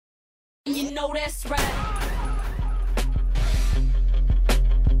You know that's right.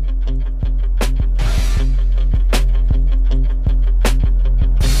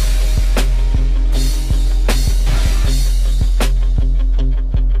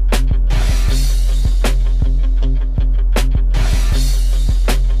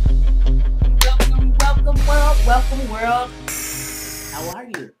 Welcome world. How are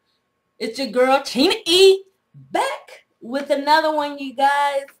you? It's your girl Tina E back with another one, you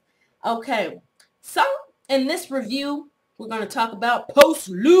guys. Okay, so in this review, we're going to talk about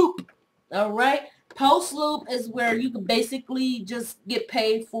Postloop. All right, Postloop is where you can basically just get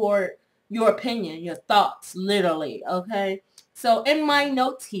paid for your opinion, your thoughts, literally. Okay, so in my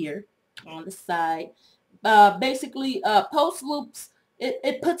notes here on the side, basically Postloops.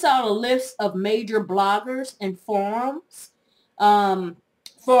 It puts out a list of major bloggers and forums, forum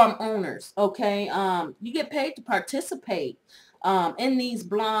owners. Okay, you get paid to participate in these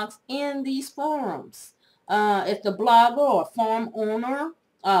blogs, in these forums. If the blogger or forum owner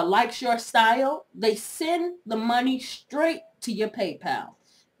likes your style, they send the money straight to your PayPal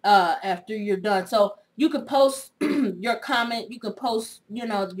after you're done. So you can post your comment, you can post,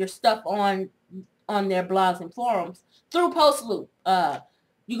 your stuff on their blogs and forums through Postloop.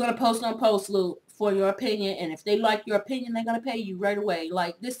 You're going to post on Postloop for your opinion, and if they like your opinion, they're going to pay you right away.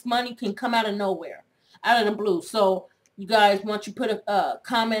 Like, this money can come out of nowhere, out of the blue. So you guys, once you put a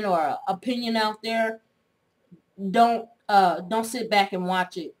comment or an opinion out there, don't sit back and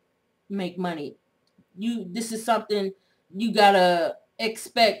watch it make money. This is something you got to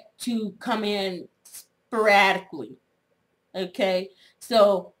expect to come in sporadically. Okay?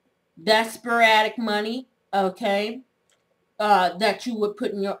 So that's sporadic money, okay, that you would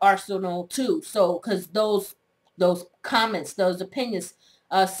put in your arsenal too. So, because those comments, those opinions,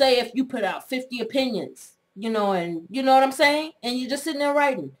 say if you put out 50 opinions, and you know what I'm saying, and you're just sitting there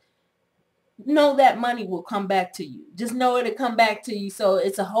writing, know that money will come back to you. Just know it'll come back to you. So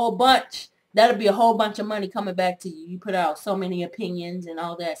it's a whole bunch. That'll be a whole bunch of money coming back to you. You put out so many opinions and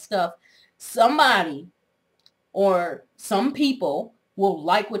all that stuff. Somebody or some people will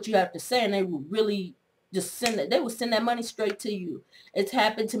like what you have to say, and they will really just send it. They will send that money straight to you. It's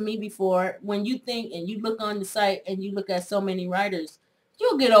happened to me before. When you think and you look on the site and you look at so many writers,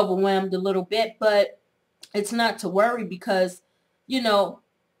 you'll get overwhelmed a little bit, but it's not to worry, because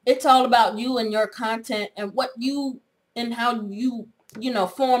it's all about you and your content and what you and how you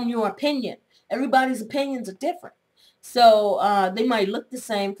form your opinion. Everybody's opinions are different, so they might look the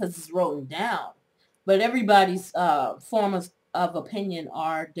same because it's written down, but everybody's forms of opinion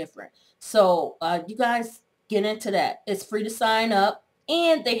are different. So you guys get into that. It's free to sign up,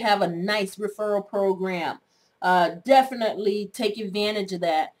 and they have a nice referral program. Definitely take advantage of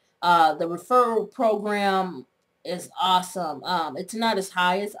that. The referral program is awesome. It's not as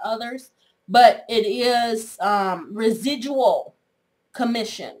high as others, but it is residual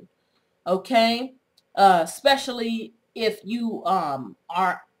commission. Okay, especially if you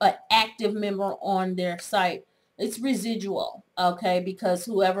are an active member on their site. It's residual, okay, because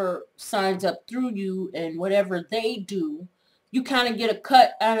whoever signs up through you and whatever they do, you kind of get a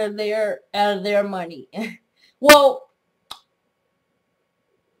cut out of their money. Well,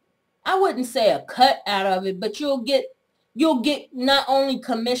 I wouldn't say a cut out of it, but you'll get not only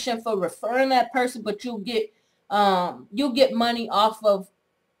commission for referring that person, but you'll get money off of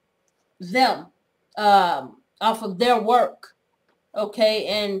them, off of their work. Okay,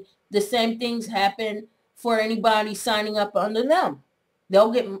 and the same things happen for anybody signing up under them.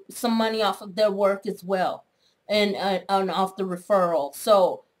 They'll get some money off of their work as well, and off the referral.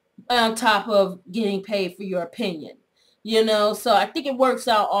 So on top of getting paid for your opinion, so I think it works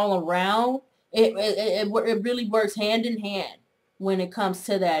out all around. It really works hand in hand when it comes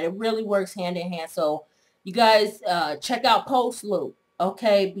to that. It really works hand in hand. So you guys check out Postloop,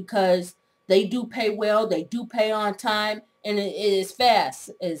 okay, because they do pay well. They do pay on time. And it is fast.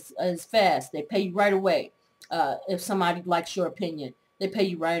 It's fast. They pay you right away. If somebody likes your opinion, they pay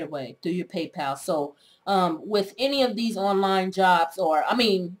you right away through your PayPal. So with any of these online jobs, or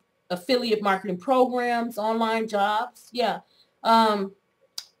affiliate marketing programs, online jobs, yeah, have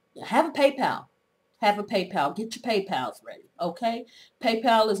a PayPal. Have a PayPal. Get your PayPals ready. Okay,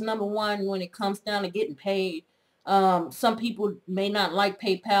 PayPal is number one when it comes down to getting paid. Some people may not like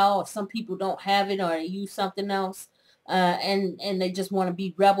PayPal, or some people don't have it, or they use something else. And they just want to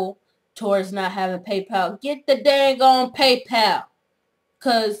be rebel towards not having PayPal. Get the dang on PayPal,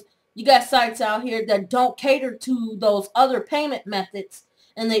 because you got sites out here that don't cater to those other payment methods,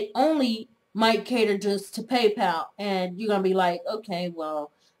 and they only might cater just to PayPal. And you're gonna be like, okay,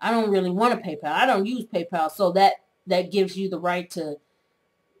 well, I don't really want a PayPal. I don't use PayPal, so that gives you the right to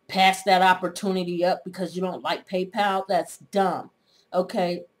pass that opportunity up because you don't like PayPal. That's dumb.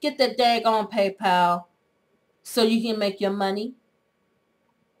 Okay, get that daggone PayPal so you can make your money.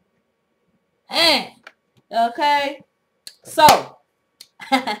 And okay, so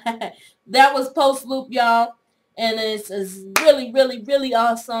that was Postloop, y'all, and it's really, really, really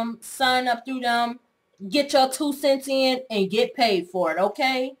awesome. Sign up through them, get your 2 cents in, and get paid for it.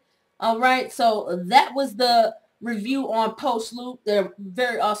 Okay, all right. So that was the review on Postloop. They're a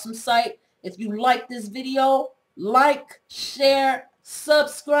very awesome site. If you like this video, like, share,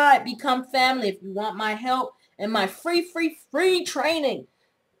 subscribe, become family. If you want my help and my free training,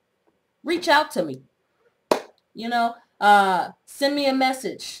 reach out to me. You know, send me a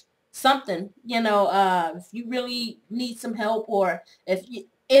message, something, you know, if you really need some help, or if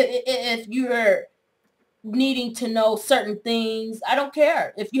you're needing to know certain things. I don't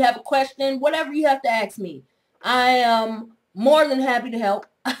care. If you have a question, whatever you have to ask me, I am more than happy to help.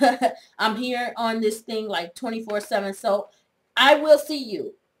 I'm here on this thing like 24/7, so I will see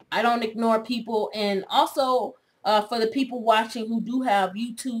you. I don't ignore people. And also, for the people watching who do have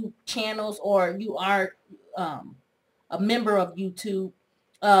YouTube channels, or you are a member of YouTube,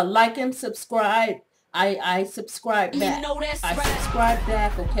 like and subscribe. I subscribe back. You know that's right. I subscribe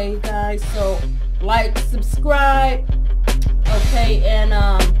back, okay, guys? So like, subscribe, okay, and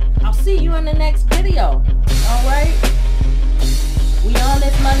I'll see you in the next video. All right, we on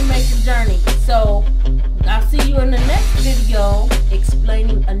this money making journey, so I'll see you in the next video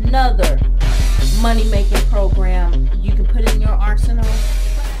explaining another money making program you can put in your arsenal,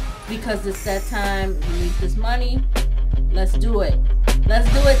 because it's that time. You need this money. Let's do it. Let's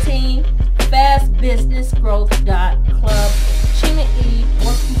do it, team. FastBusinessGrowth.club. Chima E,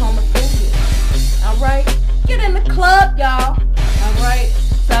 work from home affiliate. All right, get in the club, y'all. All right,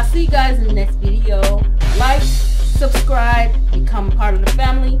 so I'll see you guys in the next video. Like, subscribe, become part of the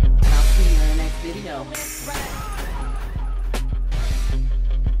family, and I'll see you in the next video.